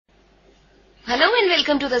Hello and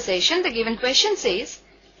welcome to the session. The given question says,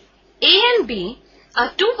 A and B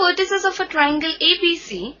are two vertices of a triangle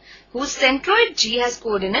ABC whose centroid G has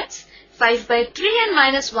coordinates 5 by 3 and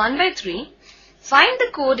minus 1 by 3. Find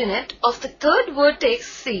the coordinate of the third vertex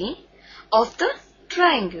C of the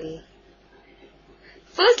triangle.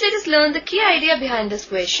 First, let us learn the key idea behind this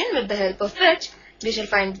question, with the help of which we shall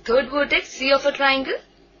find the third vertex C of a triangle.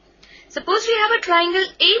 Suppose we have a triangle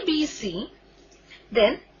ABC,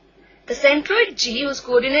 then the centroid G, whose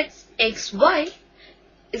coordinates x, y,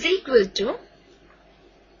 is equal to,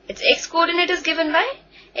 its x coordinate is given by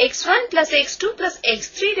x1 plus x2 plus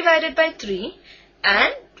x3 divided by 3,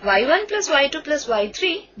 and y1 plus y2 plus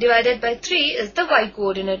y3 divided by 3 is the y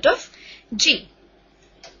coordinate of G.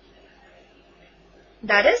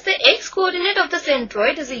 That is, the x coordinate of the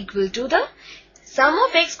centroid is equal to the sum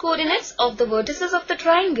of x coordinates of the vertices of the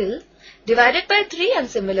triangle divided by 3, and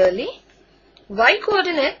similarly y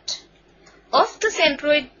coordinate of the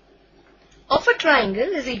centroid of a triangle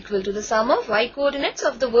is equal to the sum of y coordinates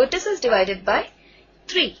of the vertices divided by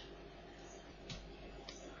 3.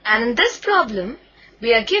 And in this problem,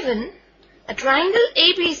 we are given a triangle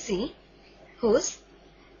ABC whose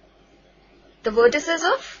the vertices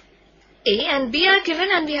of A and B are given,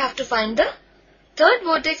 and we have to find the third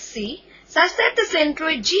vertex C such that the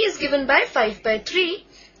centroid G is given by 5 by 3,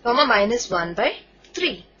 minus 1 by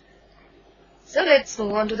 3. So let's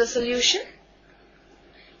move on to the solution.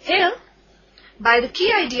 Here, by the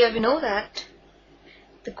key idea, we know that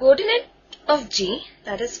the coordinate of G,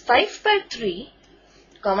 that is 5 by 3,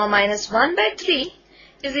 minus 1 by 3,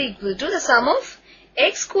 is equal to the sum of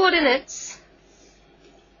x coordinates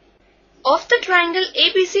of the triangle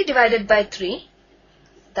ABC divided by 3,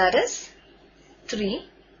 that is 3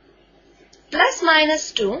 plus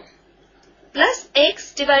minus 2 plus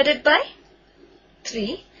x divided by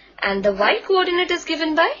 3, and the y coordinate is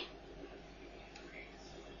given by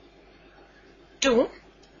 2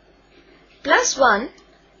 plus 1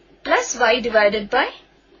 plus y divided by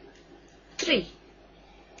 3,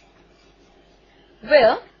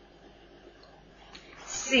 where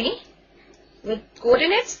C with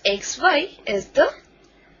coordinates x, y is the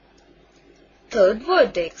third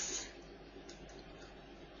vertex.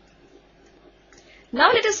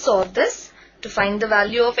 Now let us solve this to find the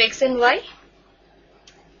value of x and y.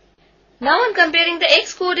 Now on comparing the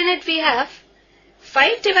x coordinate, we have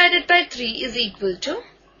 5 divided by 3 is equal to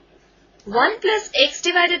 1 plus x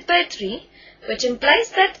divided by 3, which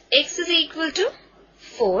implies that x is equal to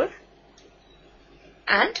 4.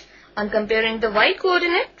 And on comparing the y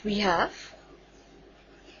coordinate, we have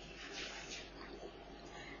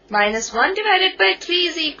minus 1 divided by 3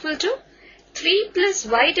 is equal to 3 plus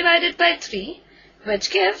y divided by 3,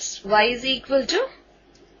 which gives y is equal to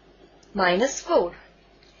minus 4.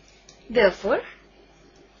 Therefore,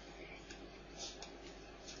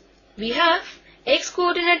 we have x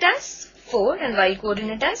coordinate as 4 and y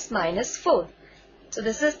coordinate as minus 4. So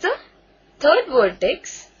this is the third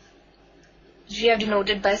vertex, which we have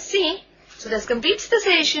denoted by C. So this completes the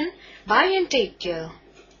session. Bye and take care.